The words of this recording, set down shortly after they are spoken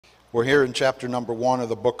We're here in chapter number 1 of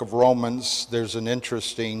the book of Romans. There's an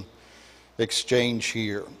interesting exchange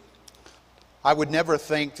here. I would never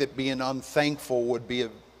think that being unthankful would be a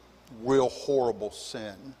real horrible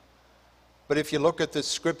sin. But if you look at this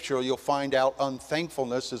scripture, you'll find out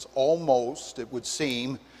unthankfulness is almost, it would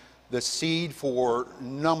seem, the seed for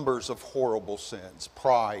numbers of horrible sins.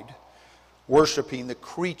 Pride, worshiping the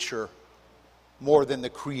creature more than the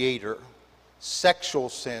creator, sexual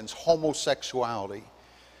sins, homosexuality.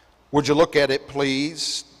 Would you look at it,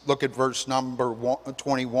 please? Look at verse number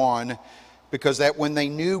 21. Because that when they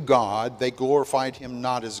knew God, they glorified him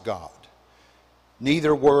not as God.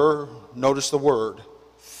 Neither were, notice the word,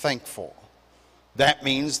 thankful. That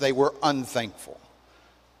means they were unthankful.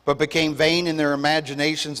 But became vain in their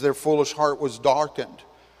imaginations, their foolish heart was darkened.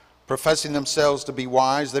 Professing themselves to be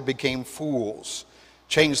wise, they became fools.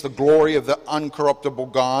 Changed the glory of the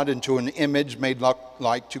uncorruptible God into an image made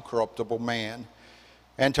like to corruptible man,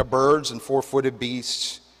 and to birds and four-footed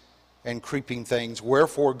beasts and creeping things.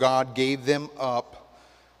 Wherefore God gave them up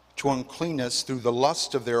to uncleanness through the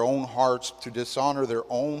lust of their own hearts, to dishonor their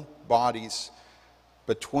own bodies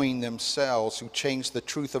between themselves, who changed the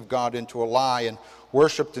truth of God into a lie, and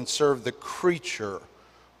worshipped and served the creature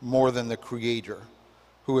more than the Creator,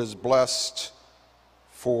 who is blessed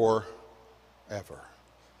forever.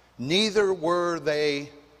 Neither were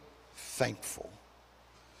they thankful.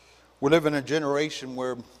 We live in a generation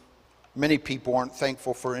where many people aren't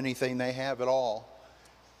thankful for anything they have at all.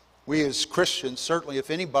 We as Christians, certainly if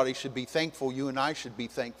anybody should be thankful, you and I should be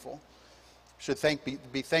thankful. Should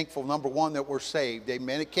be thankful, number one, that we're saved.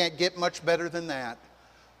 Amen. It can't get much better than that.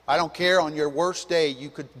 I don't care, on your worst day, you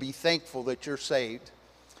could be thankful that you're saved.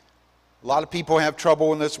 A lot of people have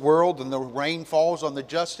trouble in this world, and the rain falls on the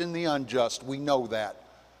just and the unjust. We know that.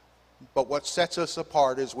 But what sets us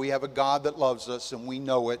apart is we have a God that loves us, and we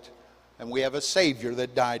know it. And we have a Savior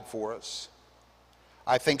that died for us.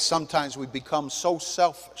 I think sometimes we become so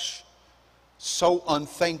selfish, so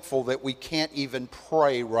unthankful that we can't even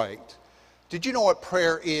pray right. Did you know what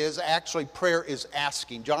prayer is? Actually, prayer is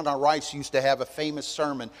asking. John R. Rice used to have a famous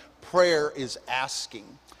sermon, prayer is asking.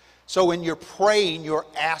 So when you're praying, you're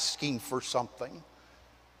asking for something.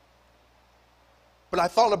 But I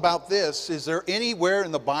thought about this. Is there anywhere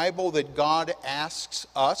in the Bible that God asks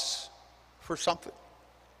us for something?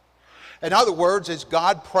 In other words, is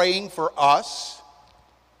God praying for us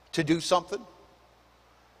to do something?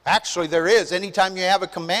 Actually, there is. Anytime you have a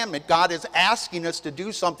commandment, God is asking us to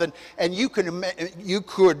do something, and you could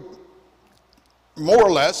more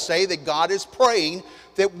or less say that God is praying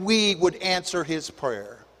that we would answer his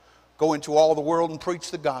prayer. Go into all the world and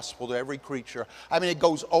preach the gospel to every creature. I mean, it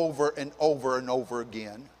goes over and over and over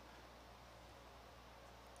again.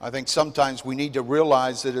 I think sometimes we need to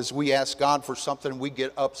realize that as we ask God for something, we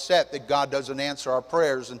get upset that God doesn't answer our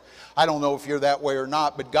prayers. And I don't know if you're that way or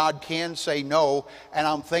not, but God can say no. And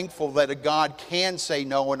I'm thankful that a God can say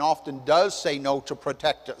no and often does say no to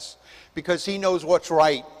protect us. Because he knows what's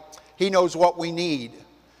right. He knows what we need.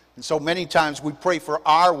 And so many times we pray for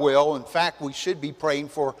our will. In fact, we should be praying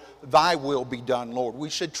for thy will be done, Lord. We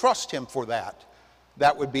should trust him for that.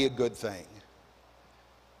 That would be a good thing.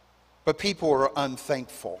 But people are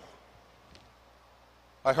unthankful.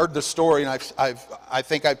 I heard the story, and I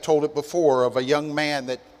think I've told it before, of a young man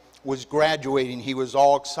that was graduating. He was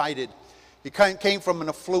all excited. He came from an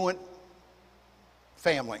affluent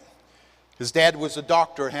family. His dad was a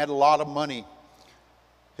doctor and had a lot of money.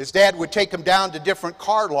 His dad would take him down to different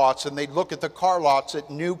car lots, and they'd look at the car lots at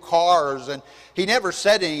new cars. And he never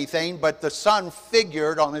said anything, but the son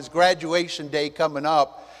figured on his graduation day coming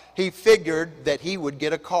up, he figured that he would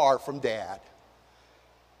get a car from Dad.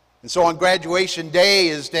 And so on graduation day,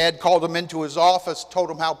 his dad called him into his office,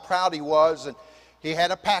 told him how proud he was, and he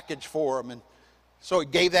had a package for him. And so he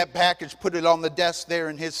gave that package, put it on the desk there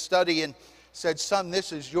in his study, and said, "Son,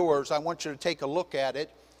 this is yours. I want you to take a look at it."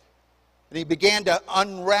 And he began to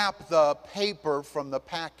unwrap the paper from the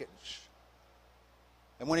package.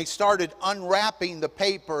 And when he started unwrapping the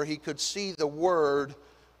paper, he could see the word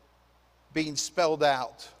being spelled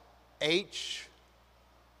out.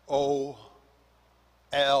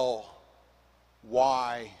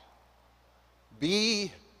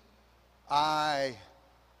 H-O-L-Y-B-I-B.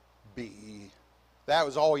 That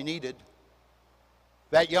was all he needed.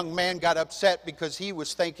 That young man got upset because he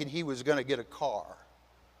was thinking he was going to get a car.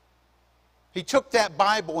 He took that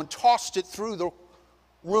Bible and tossed it through the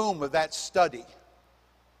room of that study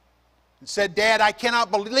and said, "Dad, I cannot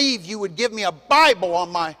believe you would give me a Bible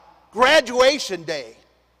on my graduation day."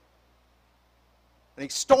 And he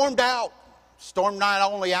stormed out. Stormed not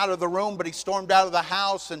only out of the room, but he stormed out of the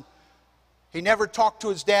house, and he never talked to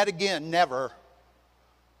his dad again. Never.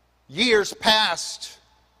 Years passed.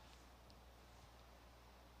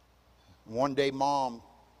 One day, Mom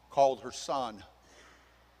called her son,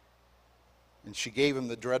 and she gave him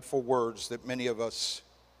the dreadful words that many of us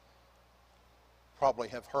probably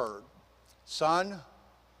have heard. Son,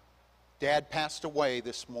 Dad passed away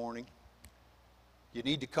this morning. You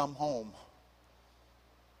need to come home.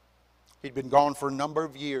 He'd been gone for a number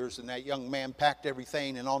of years, and that young man packed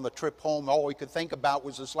everything, and on the trip home, all he could think about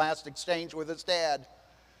was his last exchange with his dad.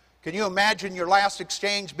 Can you imagine your last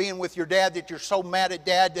exchange being with your dad, that you're so mad at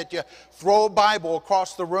Dad that you throw a Bible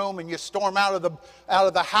across the room and you storm out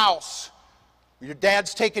of the house? Your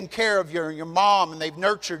dad's taken care of you and your mom, and they've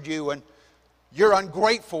nurtured you, and you're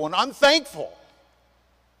ungrateful and unthankful,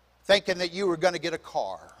 thinking that you were going to get a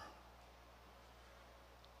car.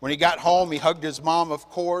 When he got home, he hugged his mom, of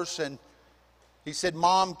course, and he said,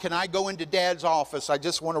 Mom, can I go into Dad's office? I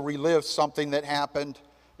just want to relive something that happened.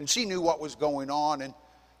 And she knew what was going on, and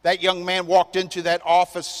that young man walked into that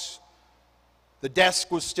office. The desk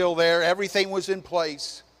was still there. Everything was in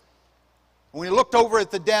place. When he looked over at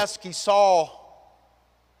the desk, he saw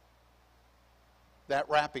that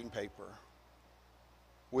wrapping paper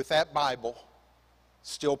with that Bible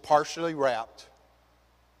still partially wrapped.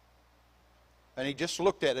 And he just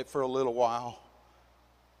looked at it for a little while.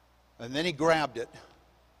 And then he grabbed it.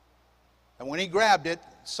 And when he grabbed it,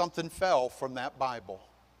 something fell from that Bible.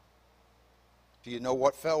 Do you know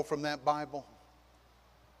what fell from that Bible?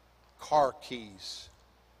 Car keys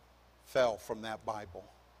fell from that Bible.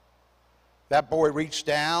 That boy reached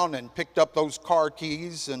down and picked up those car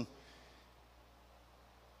keys, and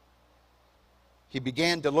he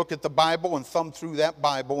began to look at the Bible and thumb through that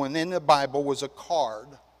Bible, and in the Bible was a card.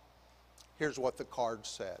 Here's what the card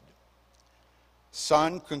said.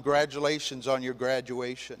 Son, congratulations on your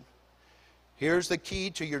graduation. Here's the key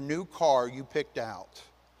to your new car you picked out.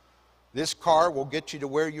 This car will get you to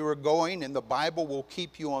where you are going, and the Bible will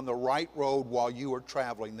keep you on the right road while you are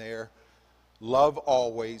traveling there. Love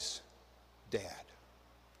always, Dad.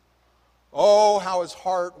 Oh, how his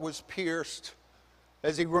heart was pierced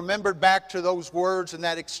as he remembered back to those words and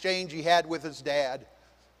that exchange he had with his dad.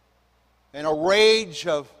 And a rage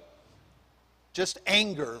of just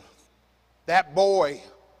anger. That boy,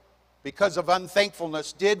 because of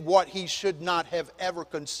unthankfulness, did what he should not have ever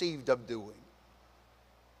conceived of doing.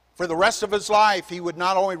 For the rest of his life, he would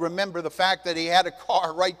not only remember the fact that he had a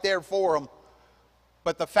car right there for him,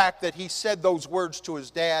 but the fact that he said those words to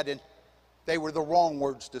his dad, and they were the wrong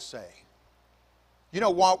words to say. You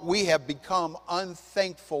know what? We have become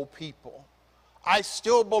unthankful people. I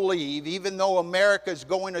still believe, even though America is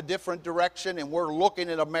going a different direction, and we're looking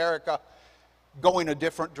at America going a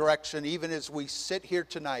different direction, even as we sit here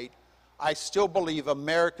tonight, I still believe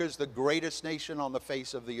America is the greatest nation on the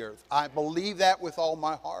face of the earth. I believe that with all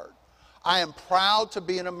my heart. I am proud to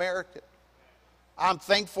be an American. I'm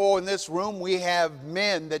thankful in this room we have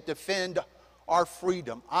men that defend our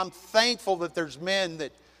freedom. I'm thankful that there's men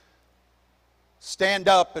that stand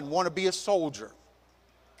up and want to be a soldier.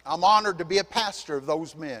 I'm honored to be a pastor of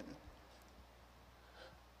those men.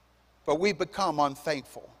 But we become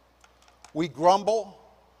unthankful. We grumble.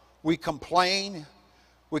 We complain.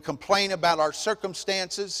 We complain about our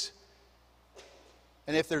circumstances.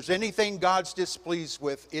 And if there's anything God's displeased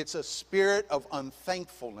with, it's a spirit of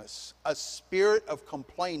unthankfulness, a spirit of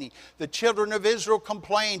complaining. The children of Israel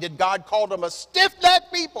complained, and God called them a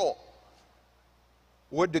stiff-necked people.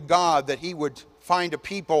 Would to God that He would find a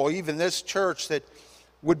people, even this church, that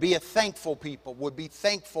would be a thankful people, would be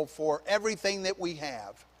thankful for everything that we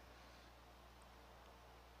have.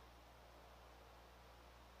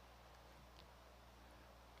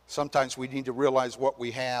 Sometimes we need to realize what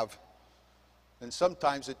we have. And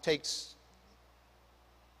sometimes it takes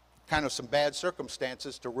kind of some bad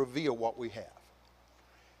circumstances to reveal what we have.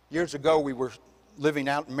 Years ago, we were living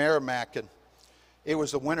out in Merrimack, and it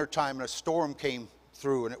was the wintertime, and a storm came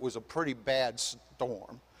through, and it was a pretty bad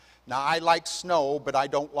storm. Now, I like snow, but I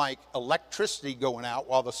don't like electricity going out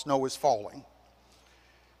while the snow is falling.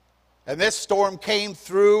 And this storm came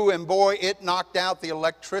through, and boy, it knocked out the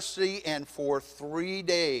electricity, and for 3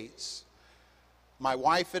 days, my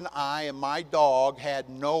wife and I and my dog had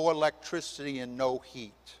no electricity and no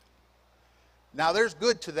heat. Now, there's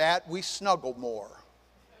good to that. We snuggled more.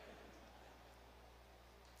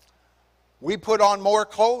 We put on more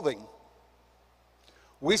clothing.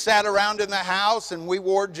 We sat around in the house and we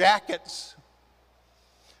wore jackets.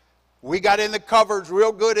 We got in the covers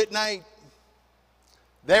real good at night.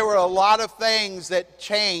 There were a lot of things that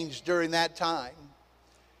changed during that time.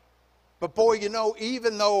 But boy, you know,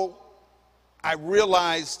 even though I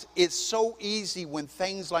realized it's so easy when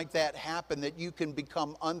things like that happen that you can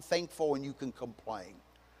become unthankful and you can complain.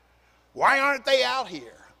 Why aren't they out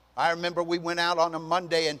here? I remember we went out on a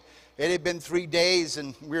Monday, and it had been 3 days,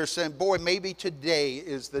 and we were saying, boy, maybe today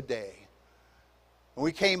is the day. And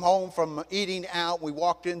we came home from eating out. We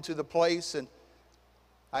walked into the place, and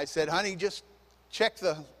I said, honey, just check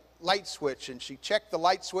the light switch. And she checked the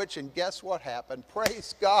light switch, and guess what happened?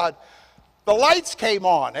 Praise God. The lights came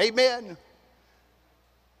on. Amen.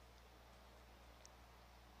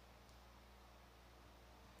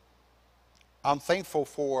 I'm thankful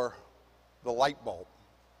for the light bulb.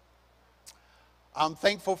 I'm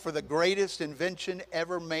thankful for the greatest invention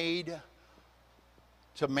ever made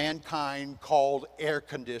to mankind called air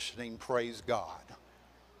conditioning. Praise God.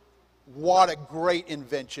 What a great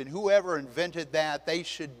invention. Whoever invented that, they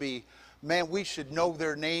should be, man, we should know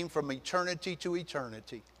their name from eternity to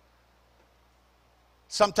eternity.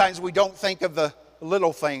 Sometimes we don't think of the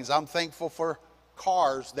little things. I'm thankful for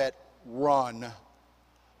cars that run.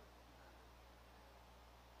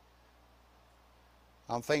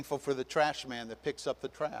 I'm thankful for the trash man that picks up the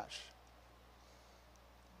trash.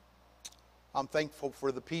 I'm thankful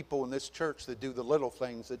for the people in this church that do the little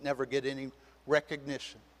things that never get any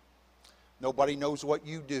recognition. Nobody knows what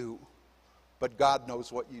you do, but God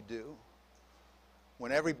knows what you do.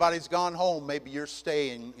 When everybody's gone home, maybe you're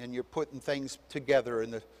staying and you're putting things together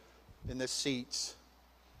in the seats.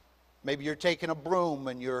 Maybe you're taking a broom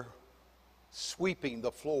and you're sweeping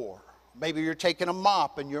the floor. Maybe you're taking a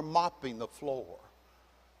mop and you're mopping the floor.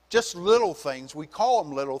 Just little things. We call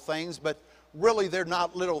them little things, but really they're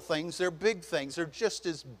not little things. They're big things. They're just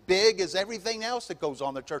as big as everything else that goes on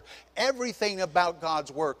in the church. Everything about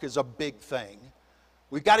God's work is a big thing.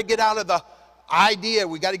 We've got to get out of the idea,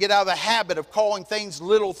 we've got to get out of the habit of calling things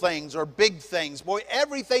little things or big things. Boy,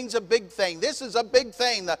 everything's a big thing. This is a big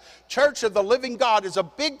thing. The church of the living God is a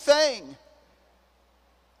big thing.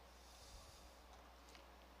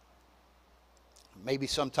 Maybe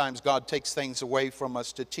sometimes God takes things away from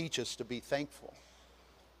us to teach us to be thankful.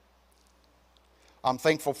 I'm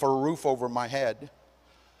thankful for a roof over my head.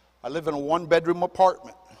 I live in a one-bedroom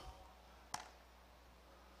apartment,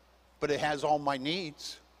 but it has all my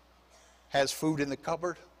needs. Has food in the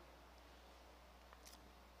cupboard.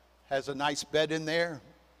 Has a nice bed in there.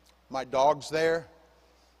 My dog's there.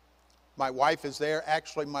 My wife is there.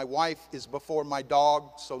 Actually, my wife is before my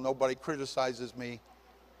dog, so nobody criticizes me.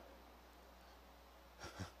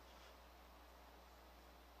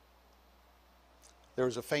 There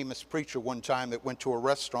was a famous preacher one time that went to a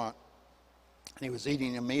restaurant, and he was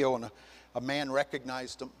eating a meal, and a man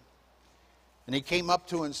recognized him. And he came up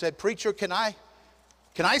to him and said, "Preacher, can I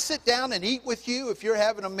sit down and eat with you if you're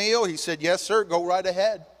having a meal?" He said, "Yes, sir, go right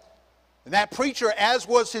ahead." And that preacher, as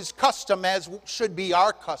was his custom, as should be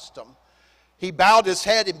our custom, he bowed his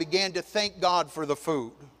head and began to thank God for the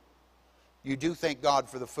food. You do thank God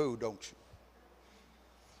for the food, don't you?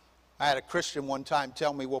 I had a Christian one time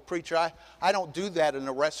tell me, "Well, preacher, I don't do that in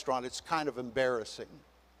a restaurant. It's kind of embarrassing."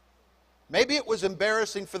 Maybe it was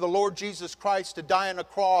embarrassing for the Lord Jesus Christ to die on a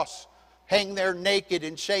cross, hang there naked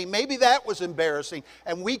in shame. Maybe that was embarrassing.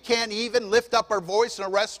 And we can't even lift up our voice in a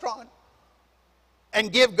restaurant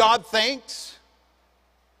and give God thanks.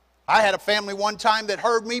 I had a family one time that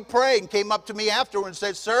heard me pray and came up to me afterwards and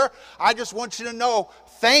said, "Sir, I just want you to know,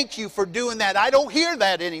 thank you for doing that. I don't hear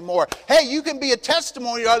that anymore." Hey, you can be a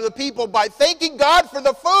testimony to other people by thanking God for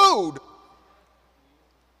the food.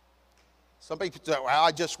 Some people say, "Well,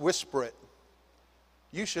 I just whisper it."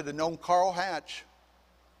 You should have known Carl Hatch.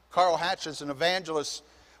 Carl Hatch is an evangelist.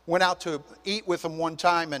 Went out to eat with him one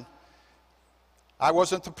time, and I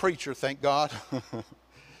wasn't the preacher, thank God.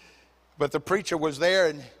 But the preacher was there,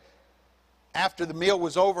 and after the meal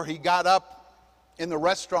was over, he got up in the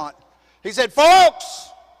restaurant. He said, "Folks,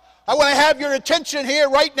 I want to have your attention here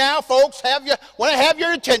right now, folks. Want to have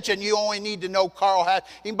your attention. You only need to know Carl Hatch.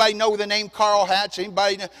 Anybody know the name Carl Hatch?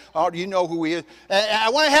 Anybody know? Oh, do you know who he is? I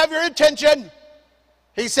want to have your attention."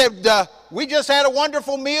 He said, "We just had a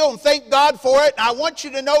wonderful meal and thank God for it. And I want you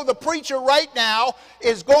to know the preacher right now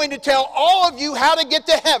is going to tell all of you how to get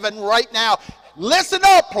to heaven right now. Listen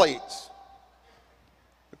up, please."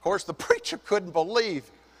 Of course, the preacher couldn't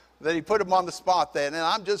believe that he put him on the spot then. And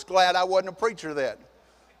I'm just glad I wasn't a preacher then.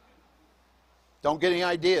 Don't get any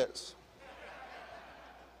ideas.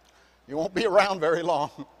 You won't be around very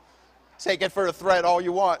long. Take it for a threat all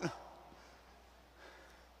you want.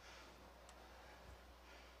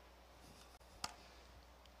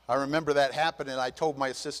 I remember that happened, and I told my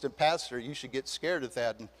assistant pastor, "You should get scared at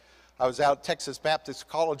that." And I was out at Texas Baptist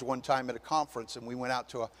College one time at a conference, and we went out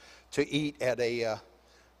to eat at a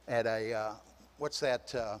what's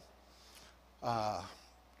that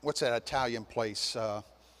Italian place?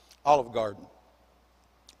 Olive Garden.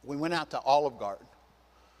 We went out to Olive Garden.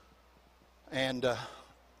 And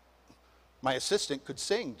my assistant could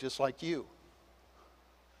sing just like you.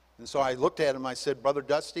 And so I looked at him, I said, Brother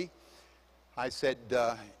Dusty, I said,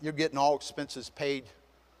 you're getting all expenses paid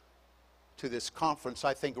to this conference.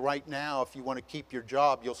 I think right now, if you want to keep your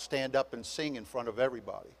job, you'll stand up and sing in front of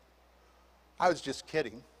everybody. I was just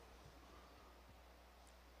kidding.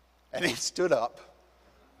 And he stood up,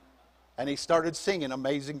 and he started singing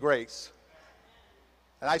Amazing Grace.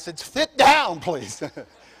 And I said, sit down, please.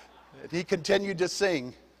 And he continued to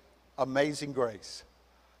sing Amazing Grace.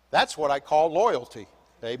 That's what I call loyalty.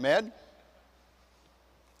 Amen?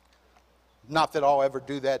 Not that I'll ever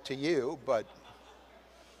do that to you, but...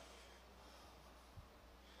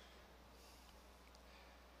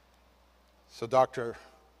 So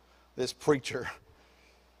this preacher,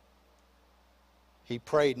 he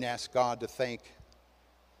prayed and asked God to thank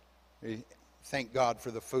God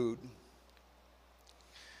for the food.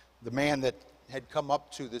 The man that had come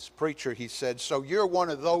up to this preacher, he said, so you're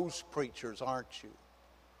one of those preachers, aren't you?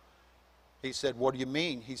 He said, what do you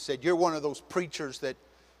mean? He said, you're one of those preachers that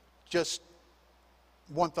just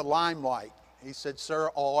want the limelight. He said, sir,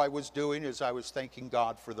 all I was doing is I was thanking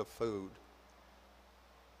God for the food.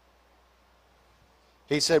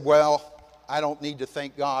 He said, well, I don't need to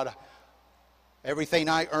thank God. Everything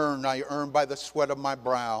I earn by the sweat of my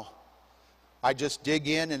brow. I just dig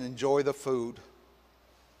in and enjoy the food.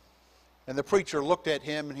 And the preacher looked at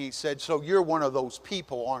him and he said, so you're one of those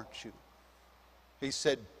people, aren't you? He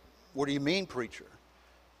said, what do you mean, preacher?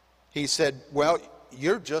 He said, well,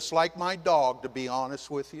 you're just like my dog, to be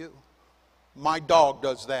honest with you. My dog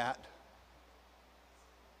does that.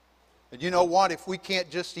 And you know what? If we can't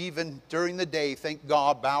just even during the day thank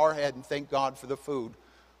God, bow our head and thank God for the food,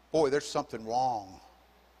 boy, there's something wrong.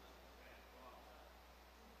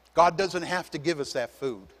 God doesn't have to give us that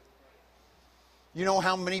food. You know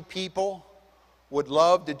how many people would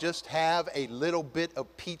love to just have a little bit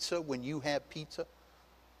of pizza when you have pizza?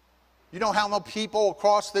 You know how many people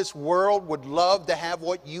across this world would love to have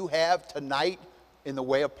what you have tonight in the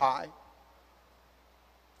way of pie?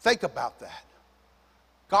 Think about that.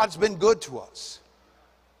 God's been good to us.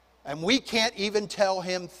 And we can't even tell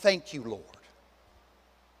Him, thank you, Lord.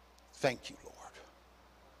 Thank you, Lord.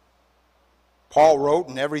 Paul wrote,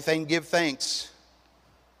 in everything give thanks.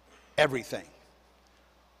 Everything.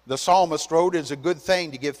 The psalmist wrote, it is a good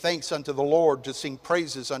thing to give thanks unto the Lord, to sing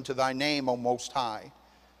praises unto thy name, O Most High.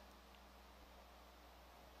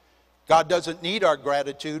 God doesn't need our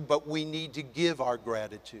gratitude, but we need to give our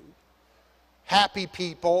gratitude. Happy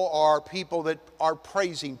people are people that are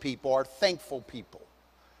praising people, are thankful people.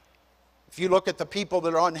 If you look at the people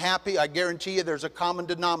that are unhappy, I guarantee you there's a common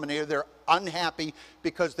denominator. They're unhappy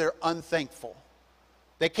because they're unthankful.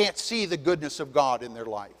 They can't see the goodness of God in their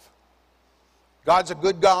life. God's a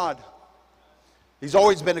good God. He's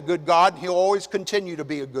always been a good God, and He'll always continue to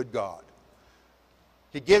be a good God.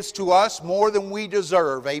 He gives to us more than we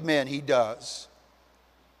deserve. Amen, He does.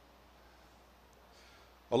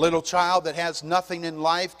 A little child that has nothing in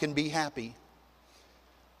life can be happy.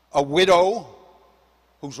 A widow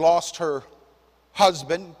who's lost her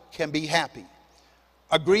husband can be happy.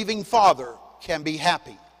 A grieving father can be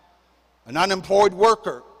happy. An unemployed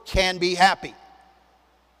worker can be happy.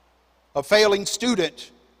 A failing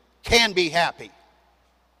student can be happy.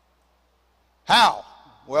 How?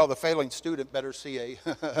 Well, the failing student better see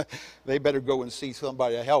they better go and see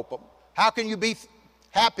somebody to help them. How can you be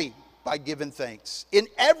happy? By giving thanks. In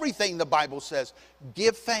everything, the Bible says,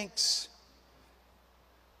 give thanks.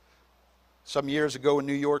 Some years ago in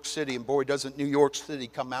New York City, and boy, doesn't New York City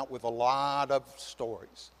come out with a lot of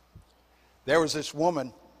stories. There was this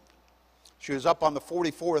woman. She was up on the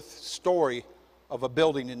 44th story of a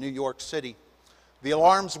building in New York City. The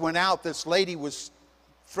alarms went out. This lady was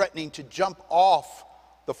threatening to jump off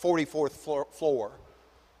the 44th floor.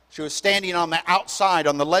 She was standing on the outside,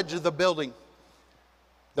 on the ledge of the building.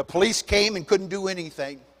 The police came and couldn't do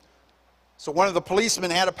anything. So one of the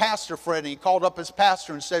policemen had a pastor friend, and he called up his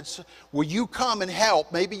pastor and said, will you come and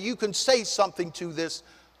help? Maybe you can say something to this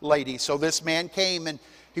lady. So this man came, and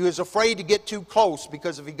he was afraid to get too close,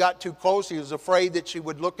 because if he got too close, he was afraid that she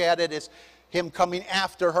would look at it as him coming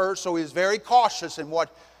after her. So he was very cautious in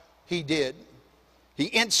what he did. He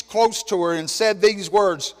inched close to her and said these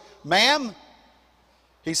words, ma'am,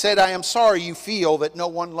 he said, I am sorry you feel that no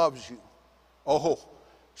one loves you. Oh,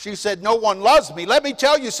 she said, no one loves me. Let me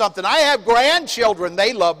tell you something. I have grandchildren.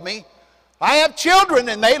 They love me. I have children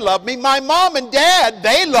and they love me. My mom and dad,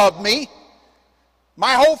 they love me.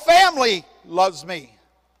 My whole family loves me.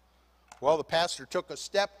 Well, the pastor took a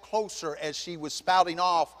step closer as she was spouting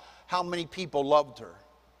off how many people loved her.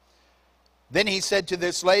 Then he said to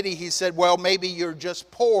this lady, he said, well, maybe you're just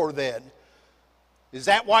poor then. Is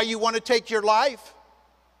that why you want to take your life?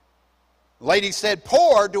 The lady said,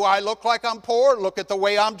 poor? Do I look like I'm poor? Look at the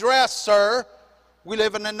way I'm dressed, sir. We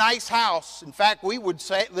live in a nice house. In fact, we would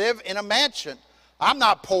say live in a mansion. I'm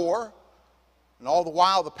not poor. And all the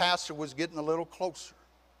while, the pastor was getting a little closer.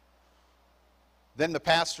 Then the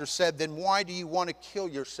pastor said, then why do you want to kill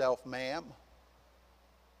yourself, ma'am?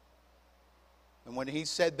 And when he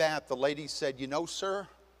said that, the lady said, you know, sir,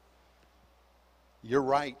 you're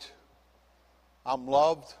right. I'm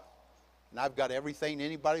loved, and I've got everything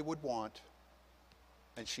anybody would want.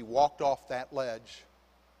 And she walked off that ledge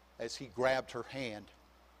as he grabbed her hand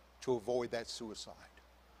to avoid that suicide.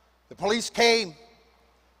 The police came.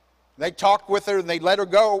 They talked with her, and they let her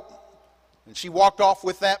go. And she walked off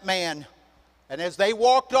with that man. And as they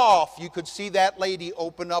walked off, you could see that lady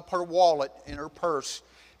open up her wallet in her purse,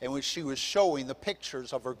 and when she was showing the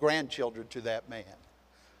pictures of her grandchildren to that man.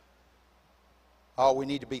 Oh, we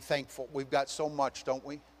need to be thankful. We've got so much, don't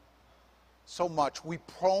we? So much. We're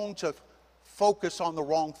prone to focus on the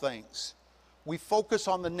wrong things. We focus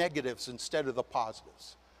on the negatives instead of the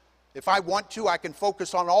positives. If I want to, I can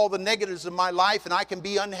focus on all the negatives in my life and I can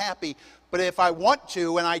be unhappy. But if I want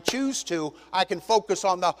to and I choose to, I can focus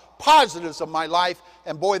on the positives of my life,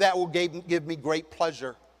 and boy, that will give me great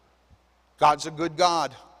pleasure. God's a good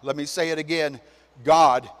God. Let me say it again.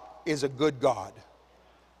 God is a good God.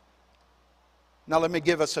 Now let me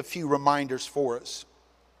give us a few reminders for us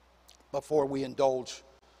before we indulge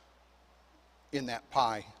in that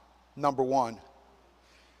pie. Number one,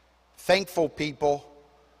 thankful people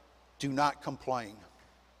do not complain.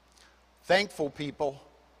 Thankful people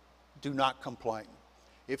do not complain.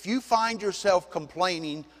 If you find yourself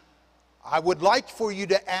complaining, I would like for you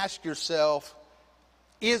to ask yourself,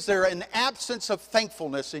 is there an absence of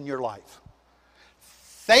thankfulness in your life?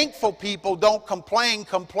 Thankful people don't complain.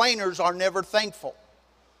 Complainers are never thankful.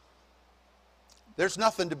 There's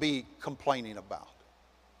nothing to be complaining about.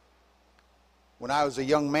 When I was a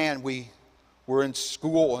young man, we were in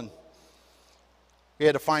school and we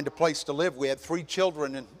had to find a place to live. We had 3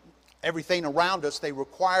 children, and everything around us, they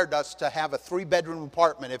required us to have a 3-bedroom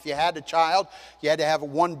apartment. If you had a child, you had to have a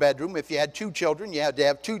 1-bedroom. If you had 2 children, you had to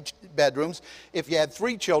have 2 bedrooms. If you had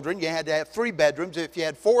 3 children, you had to have 3 bedrooms. If you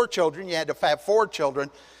had 4 children, you had to have 4 children.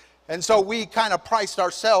 And so we kind of priced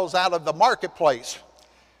ourselves out of the marketplace.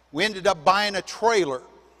 We ended up buying a trailer.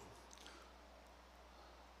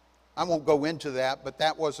 I won't go into that, but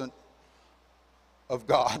that wasn't of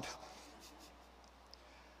God.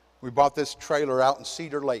 We bought this trailer out in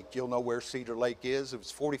Cedar Lake. You'll know where Cedar Lake is. It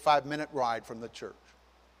was a 45-minute ride from the church.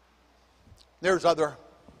 There's other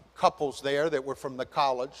couples there that were from the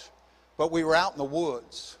college, but we were out in the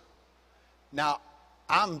woods. Now,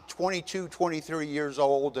 I'm 22, 23 years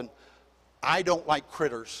old, and I don't like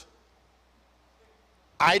critters.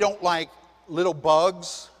 I don't like little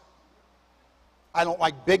bugs. I don't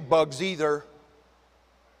like big bugs either.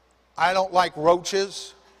 I don't like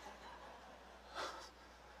roaches.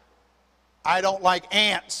 I don't like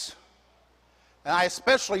ants. And I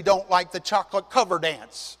especially don't like the chocolate-covered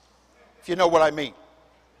ants, if you know what I mean.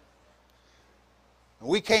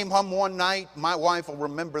 We came home one night, my wife will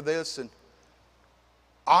remember this, and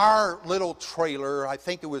our little trailer, I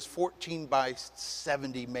think it was 14 by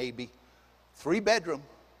 70 maybe, 3-bedroom,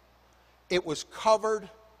 it was covered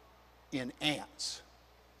in ants.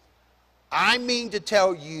 I mean to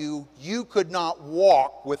tell you, you could not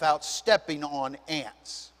walk without stepping on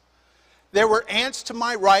ants. There were ants to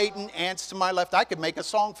my right and ants to my left. I could make a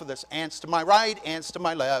song for this. Ants to my right, ants to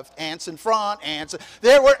my left, ants in front, ants.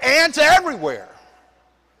 There were ants everywhere.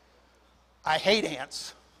 I hate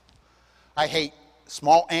ants. I hate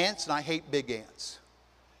small ants and I hate big ants.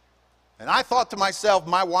 And I thought to myself,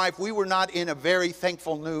 my wife, we were not in a very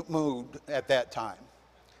thankful mood at that time.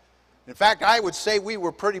 In fact, I would say we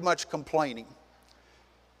were pretty much complaining.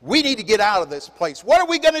 We need to get out of this place. What are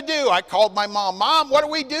we going to do? I called my mom. Mom, what do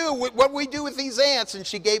we do? What do we do with these ants? And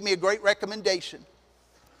she gave me a great recommendation.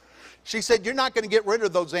 She said, you're not going to get rid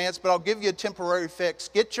of those ants, but I'll give you a temporary fix.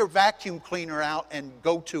 Get your vacuum cleaner out and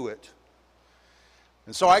go to it.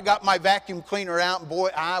 And so I got my vacuum cleaner out, and boy,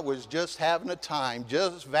 I was just having a time,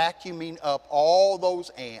 just vacuuming up all those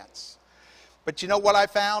ants. But you know what I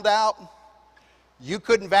found out? You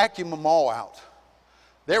couldn't vacuum them all out.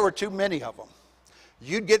 There were too many of them.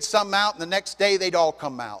 You'd get some out, and the next day they'd all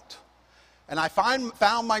come out. And I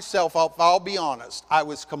found myself, I'll be honest, I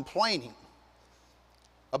was complaining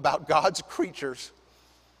about God's creatures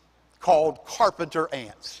called carpenter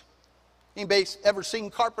ants. Anybody ever seen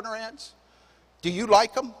carpenter ants? Do you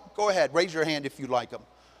like them? Go ahead, raise your hand if you like them.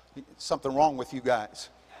 Something wrong with you guys.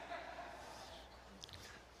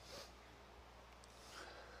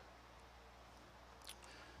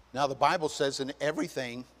 Now the Bible says in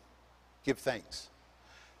everything, give thanks.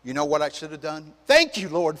 You know what I should have done? Thank you,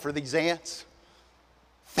 Lord, for these ants.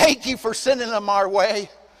 Thank you for sending them our way.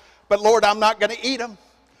 But Lord, I'm not going to eat them.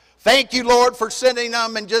 Thank you, Lord, for sending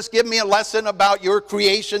them and just give me a lesson about your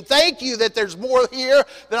creation. Thank you that there's more here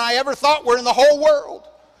than I ever thought were in the whole world.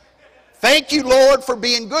 Thank you, Lord, for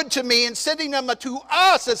being good to me and sending them to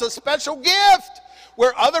us as a special gift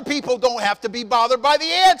where other people don't have to be bothered by the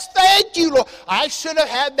ants. Thank you, Lord. I should have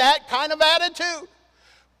had that kind of attitude.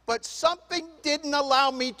 But something didn't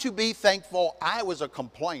allow me to be thankful. I was a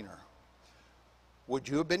complainer. Would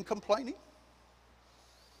you have been complaining?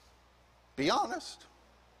 Be honest.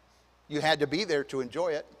 You had to be there to enjoy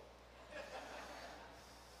it.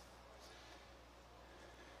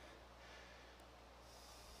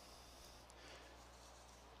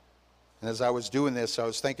 And as I was doing this, I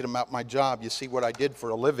was thinking about my job. You see what I did for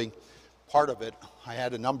a living. Part of it, I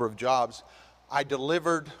had a number of jobs. I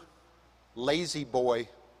delivered Lazy Boy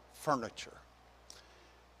furniture.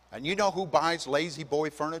 And you know who buys Lazy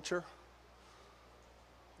Boy furniture?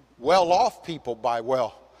 Well-off people buy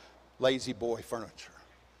Lazy Boy furniture.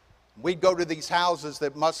 We'd go to these houses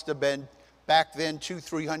that must have been back then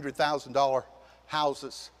 $200,000-$300,000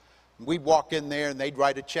 houses. We'd walk in there and they'd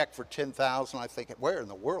write a check for $10,000. I think, where in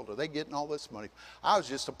the world are they getting all this money? I was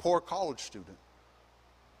just a poor college student.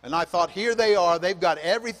 And I thought, here they are. They've got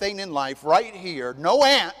everything in life right here. No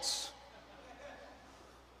ants.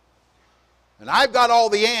 And I've got all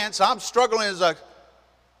the ants. I'm struggling as a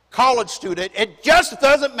college student. It just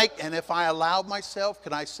doesn't make... And if I allowed myself,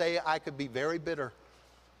 can I say I could be very bitter?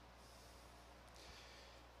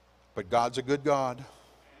 But God's a good God.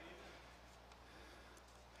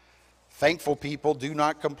 Thankful people do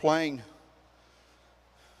not complain.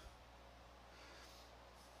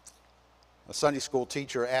 A Sunday school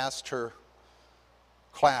teacher asked her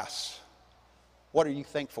class, what are you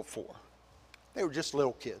thankful for? They were just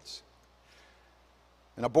little kids.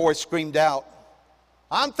 And a boy screamed out,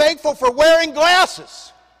 I'm thankful for wearing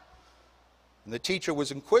glasses. And the teacher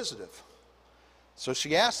was inquisitive. So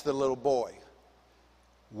she asked the little boy,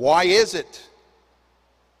 why is it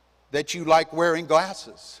that you like wearing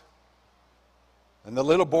glasses? And the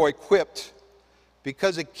little boy quipped,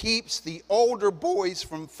 because it keeps the older boys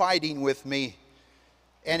from fighting with me,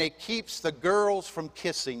 and it keeps the girls from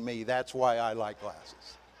kissing me. That's why I like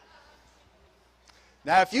glasses.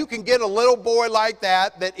 Now, if you can get a little boy like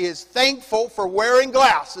that that is thankful for wearing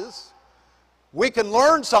glasses, we can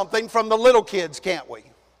learn something from the little kids, can't we?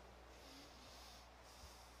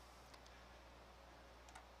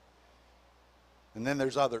 And then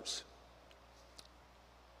there's others.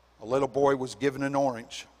 A little boy was given an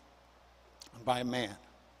orange by a man.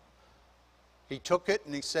 He took it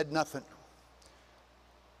and he said nothing.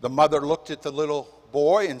 The mother looked at the little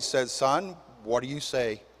boy and said, son, what do you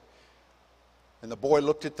say? And the boy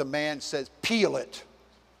looked at the man and says, peel it.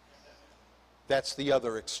 That's the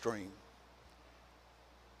other extreme.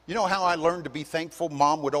 You know how I learned to be thankful?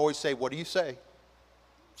 Mom would always say, what do you say?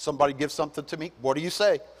 Somebody gives something to me, what do you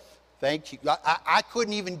say? Thank you. I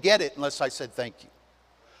couldn't even get it unless I said thank you.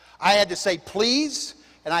 I had to say please,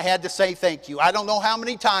 and I had to say thank you. I don't know how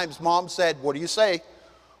many times Mom said, what do you say?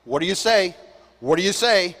 What do you say? What do you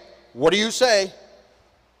say? What do you say?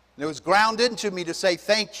 And it was ground into me to say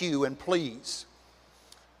thank you and please.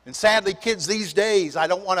 And sadly, kids these days, I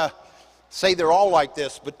don't want to say they're all like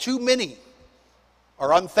this, but too many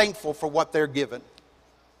are unthankful for what they're given.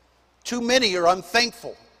 Too many are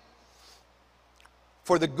unthankful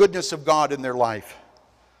for the goodness of God in their life.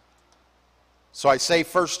 So I say,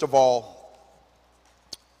 first of all,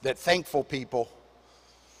 that thankful people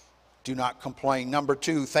do not complain. Number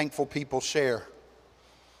two, thankful people share.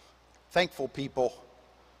 Thankful people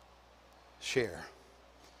share.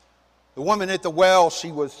 The woman at the well,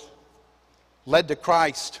 she was led to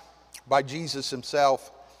Christ by Jesus himself.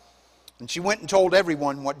 And she went and told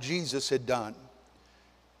everyone what Jesus had done.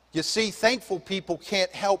 You see, thankful people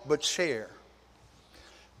can't help but share.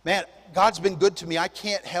 Man, God's been good to me. I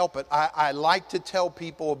can't help it. I like to tell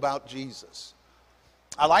people about Jesus.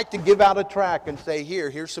 I like to give out a tract and say,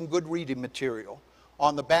 here's some good reading material.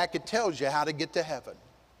 On the back, it tells you how to get to heaven.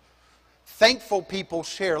 Thankful people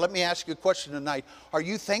share. Let me ask you a question tonight. Are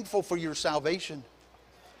you thankful for your salvation?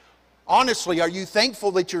 Honestly, are you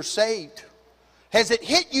thankful that you're saved? Has it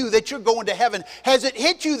hit you that you're going to heaven? Has it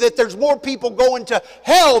hit you that there's more people going to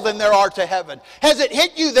hell than there are to heaven? Has it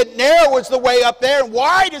hit you that narrow is the way up there and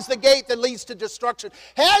wide is the gate that leads to destruction?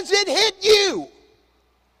 Has it hit you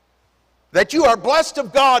that you are blessed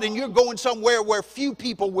of God and you're going somewhere where few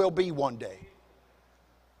people will be one day?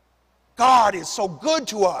 God is so good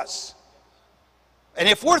to us. And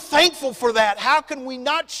if we're thankful for that, how can we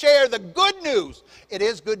not share the good news? It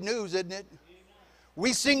is good news, isn't it?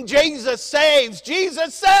 We sing Jesus saves,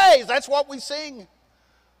 Jesus saves. That's what we sing.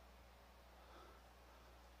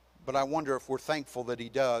 But I wonder if we're thankful that He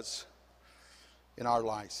does in our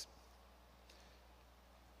lives.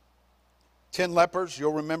 10 lepers,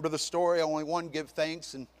 you'll remember the story. Only one gave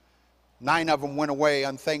thanks, and 9 of them went away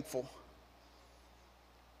unthankful.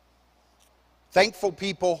 Thankful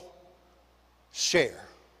people share.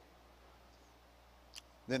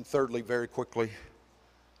 Then thirdly, very quickly,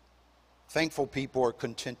 thankful people are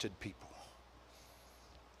contented people.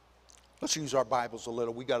 Let's use our Bibles a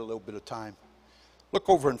little. We got a little bit of time. Look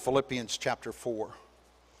over in Philippians chapter 4.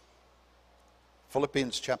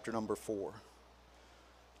 Philippians chapter number 4.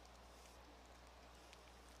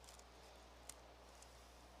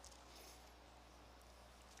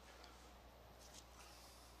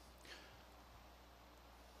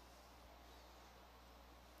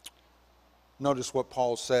 Notice what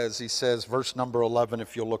Paul says. He says, verse number 11,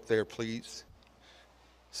 if you'll look there, please.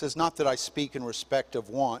 He says, not that I speak in respect of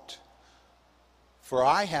want, for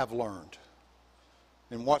I have learned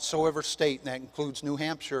in whatsoever state, and that includes New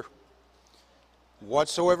Hampshire,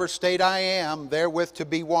 whatsoever state I am, therewith to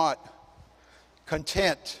be what?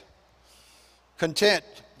 Content. Content.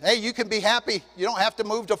 Hey, you can be happy. You don't have to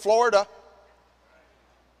move to Florida.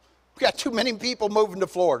 We've got too many people moving to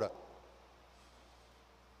Florida.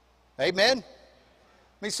 Amen?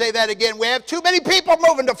 Let me say that again. We have too many people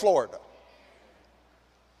moving to Florida.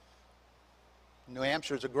 New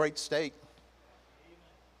Hampshire is a great state.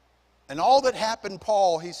 And all that happened,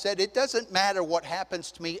 Paul, he said, it doesn't matter what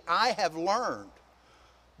happens to me. I have learned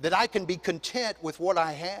that I can be content with what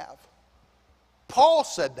I have. Paul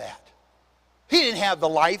said that. He didn't have the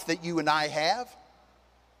life that you and I have,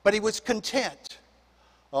 but he was content.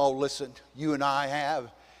 Oh, listen, you and I have.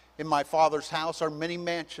 In my Father's house are many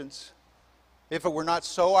mansions. If it were not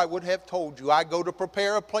so, I would have told you. I go to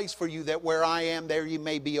prepare a place for you, that where I am, there you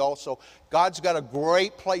may be also. God's got a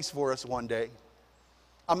great place for us one day.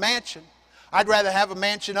 A mansion. I'd rather have a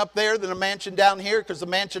mansion up there than a mansion down here, because the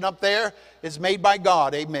mansion up there is made by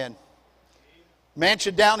God. Amen.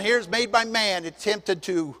 Mansion down here is made by man. It's tempted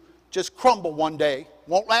to just crumble one day.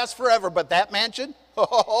 Won't last forever, but that mansion,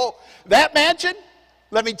 that mansion,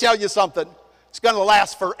 let me tell you something. It's going to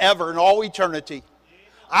last forever in all eternity.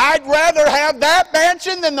 I'd rather have that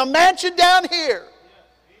mansion than the mansion down here.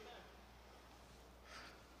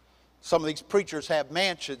 Some of these preachers have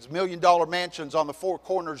mansions, $1 million mansions on the 4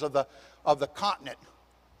 corners of the continent.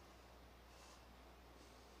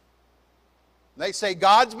 They say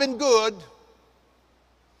God's been good.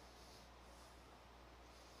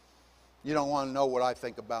 You don't want to know what I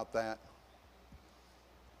think about that.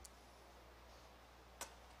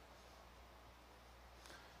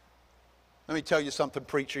 Let me tell you something,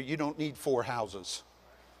 preacher. You don't need 4 houses.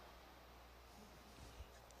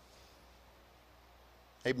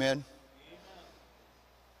 Amen.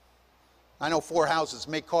 I know 4 houses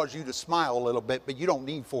may cause you to smile a little bit, but you don't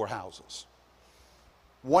need 4 houses.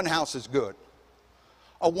 1 house is good.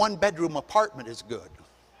 A 1-bedroom apartment is good.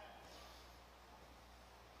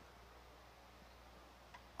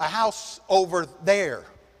 A house over there.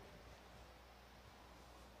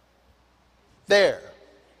 There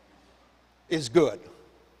is good.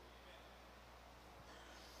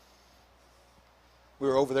 We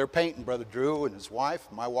were over there painting, Brother Drew and his wife,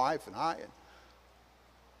 my wife and I. And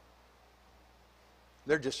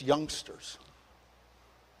they're just youngsters.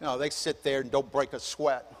 You know, they sit there and don't break a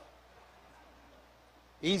sweat.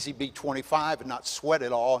 Easy be 25 and not sweat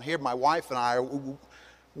at all. And here my wife and I,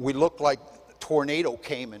 we look like a tornado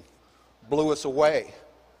came and blew us away.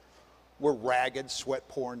 We're ragged, sweat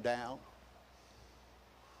pouring down.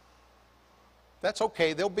 That's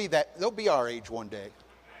okay. They'll be our age one day.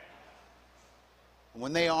 And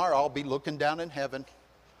when they are, I'll be looking down in heaven.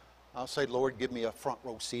 I'll say, Lord, give me a front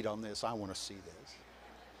row seat on this. I want to see this.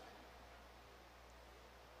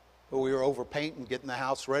 But we were over painting, getting the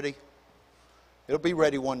house ready. It'll be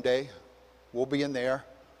ready one day. We'll be in there.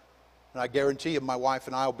 And I guarantee you, my wife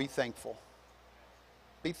and I will be thankful.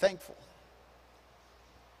 Be thankful.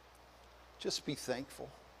 Just be thankful.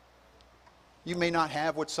 You may not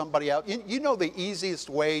have what somebody else. You know the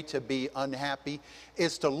easiest way to be unhappy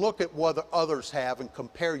is to look at what others have and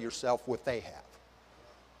compare yourself with what they have.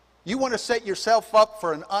 You want to set yourself up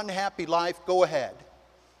for an unhappy life? Go ahead.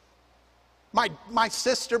 My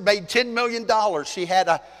sister made $10 million. She had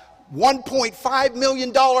a $1.5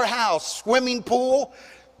 million house, swimming pool,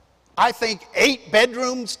 I think 8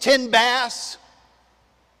 bedrooms, 10 baths.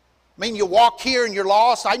 I mean, you walk here and you're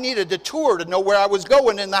lost. I needed a tour to know where I was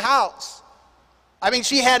going in the house. I mean,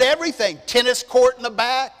 she had everything. Tennis court in the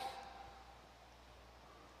back.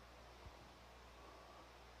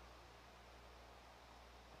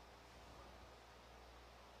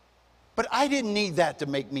 But I didn't need that to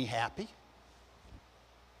make me happy.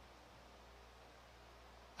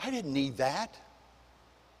 I didn't need that.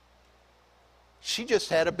 She just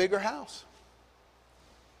had a bigger house.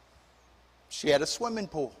 She had a swimming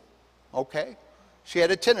pool. Okay. She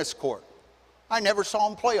had a tennis court. I never saw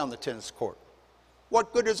them play on the tennis court.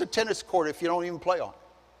 What good is a tennis court if you don't even play on it?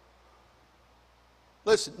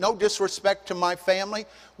 Listen, no disrespect to my family.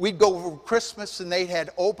 We'd go over Christmas and they had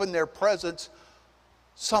opened their presents,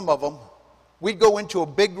 some of them. We'd go into a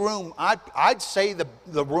big room. I'd say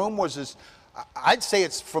the room was as, I'd say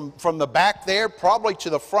it's from the back there, probably to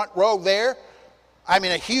the front row there. I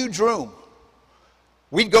mean, a huge room.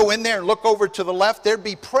 We'd go in there and look over to the left. There'd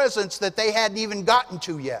be presents that they hadn't even gotten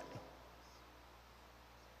to yet.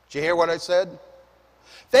 Did you hear what I said?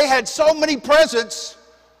 They had so many presents,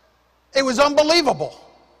 it was unbelievable.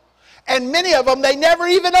 And many of them they never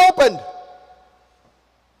even opened.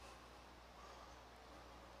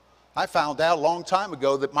 I found out a long time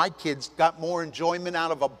ago that my kids got more enjoyment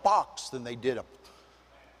out of a box than they did a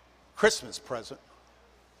Christmas present.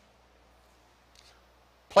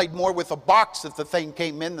 Played more with a box if the thing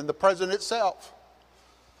came in than the present itself.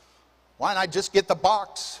 Why not just get the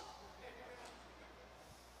box?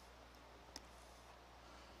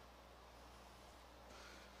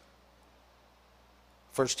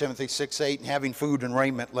 First Timothy 6:8, and having food and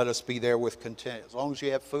raiment, let us be there with content. As long as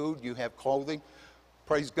you have food, you have clothing,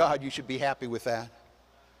 praise God, you should be happy with that.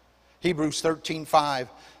 Hebrews 13:5,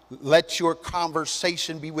 let your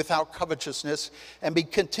conversation be without covetousness, and be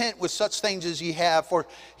content with such things as ye have, for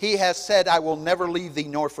he has said, I will never leave thee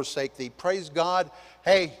nor forsake thee. Praise God.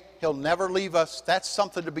 Hey, he'll never leave us. That's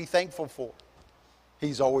something to be thankful for.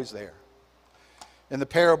 He's always there. In the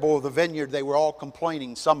parable of the vineyard, they were all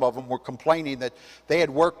complaining. Some of them were complaining that they had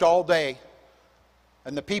worked all day.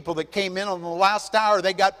 And the people that came in on the last hour,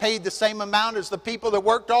 they got paid the same amount as the people that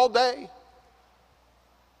worked all day.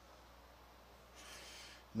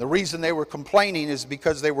 And the reason they were complaining is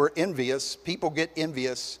because they were envious. People get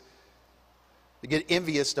envious. They get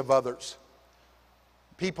envious of others.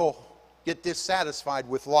 People get dissatisfied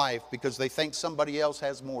with life because they think somebody else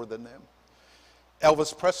has more than them.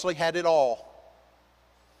 Elvis Presley had it all.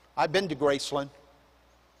 I've been to Graceland.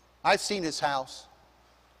 I've seen his house.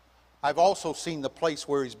 I've also seen the place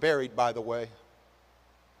where he's buried, by the way.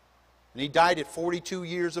 And he died at 42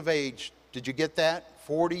 years of age. Did you get that?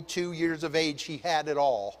 42 years of age, he had it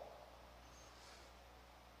all.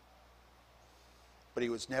 But he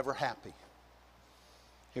was never happy.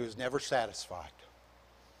 He was never satisfied.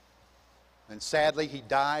 And sadly, he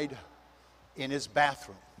died in his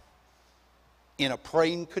bathroom in a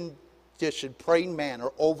praying condition, praying manner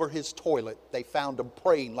over his toilet. They found him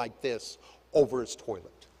praying like this over his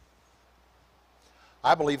toilet.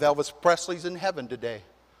 I believe Elvis Presley's in heaven today.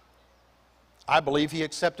 I believe he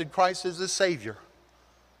accepted Christ as his Savior.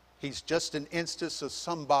 He's just an instance of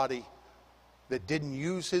somebody that didn't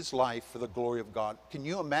use his life for the glory of God. Can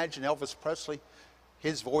you imagine Elvis Presley,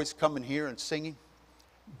 his voice coming here and singing?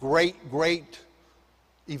 Great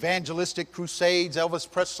evangelistic crusades, Elvis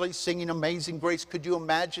Presley singing Amazing Grace. Could you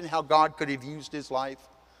imagine how God could have used his life?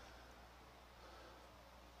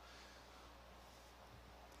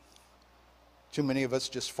 Too many of us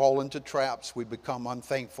just fall into traps. We become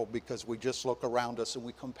unthankful because we just look around us and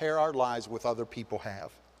we compare our lives with other people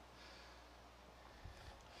have.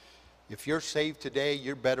 If you're saved today,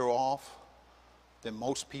 you're better off than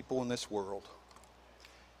most people in this world.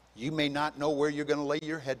 You may not know where you're going to lay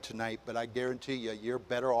your head tonight, but I guarantee you, you're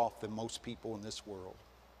better off than most people in this world.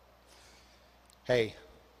 Hey,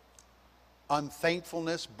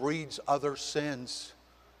 unthankfulness breeds other sins.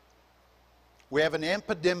 We have an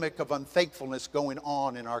epidemic of unthankfulness going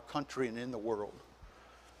on in our country and in the world.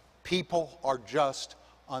 People are just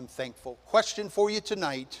unthankful. Question for you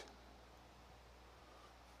tonight.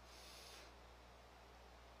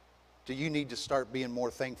 Do you need to start being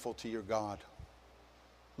more thankful to your God?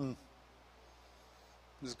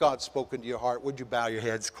 Has God spoken to your heart? Would you bow your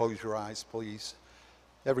heads, close your eyes, please?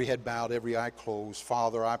 Every head bowed, every eye closed.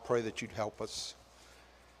 Father, I pray that you'd help us.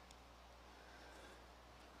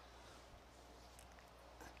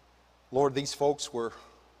 Lord, these folks were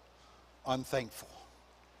unthankful.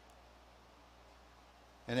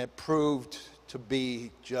 And it proved to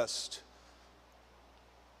be just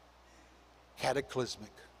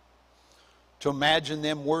cataclysmic. To imagine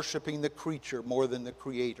them worshiping the creature more than the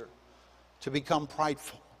Creator. To become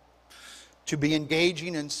prideful. To be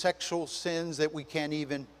engaging in sexual sins that we can't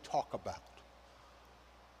even talk about.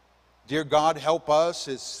 Dear God, help us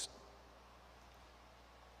as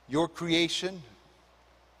your creation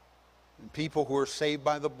and people who are saved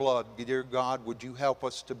by the blood. Dear God, would you help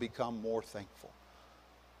us to become more thankful?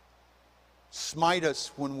 Smite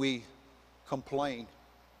us when we complain.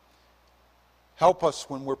 Help us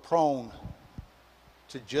when we're prone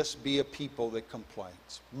to just be a people that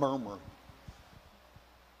complains, murmur.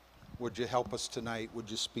 Would you help us tonight?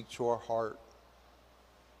 Would you speak to our heart?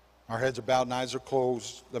 Our heads are bowed and eyes are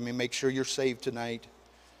closed. Let me make sure you're saved tonight.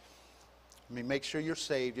 Let me make sure you're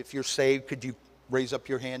saved. If you're saved, could you raise up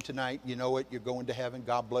your hand tonight? You know it. You're going to heaven.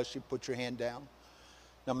 God bless you. Put your hand down.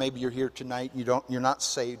 Now maybe you're here tonight. You're not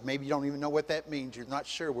saved. Maybe you don't even know what that means. You're not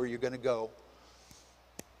sure where you're going to go.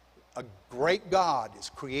 A great God has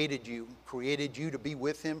created you to be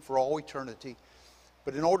with Him for all eternity.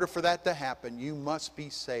 But in order for that to happen, you must be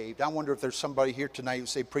saved. I wonder if there's somebody here tonight who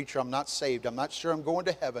say, "Preacher, I'm not saved. I'm not sure I'm going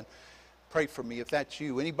to heaven. Pray for me." If that's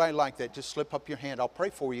you, anybody like that, just slip up your hand. I'll pray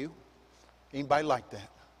for you. Anybody like that?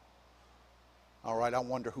 All right, I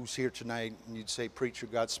wonder who's here tonight and you'd say, "Preacher,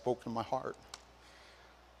 God spoke to my heart."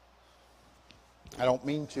 I don't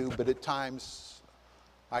mean to, but at times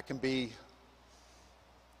I can be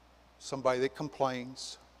somebody that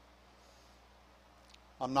complains.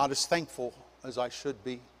 I'm not as thankful as I should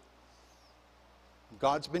be.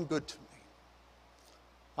 God's been good to me.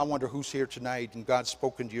 I wonder who's here tonight and God's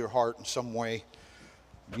spoken to your heart in some way.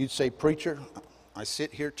 You'd say, "Preacher, I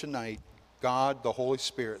sit here tonight. God, the Holy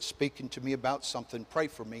Spirit, speaking to me about something. Pray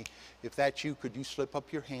for me." If that's you, could you slip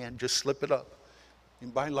up your hand? Just slip it up.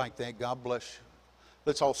 Anybody like that? God bless you.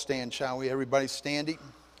 Let's all stand, shall we? Everybody standing.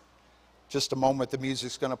 Just a moment, the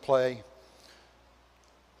music's going to play.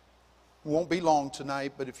 It won't be long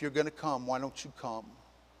tonight, but if you're going to come, why don't you come?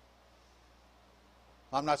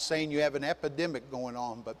 I'm not saying you have an epidemic going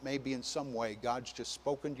on, but maybe in some way God's just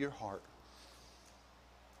spoken to your heart.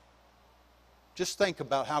 Just think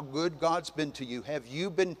about how good God's been to you. Have you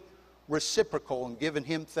been reciprocal and giving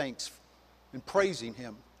Him thanks and praising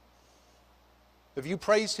Him? Have you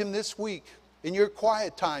praised Him this week? In your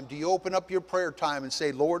quiet time, do you open up your prayer time and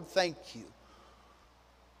say, "Lord, thank you"?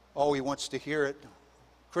 Oh, He wants to hear it.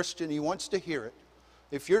 Christian, He wants to hear it.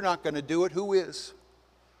 If you're not going to do it, who is?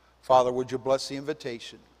 Father, would you bless the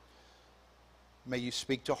invitation? May you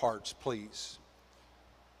speak to hearts, please.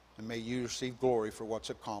 And may you receive glory for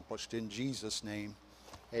what's accomplished. In Jesus' name,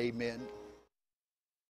 amen.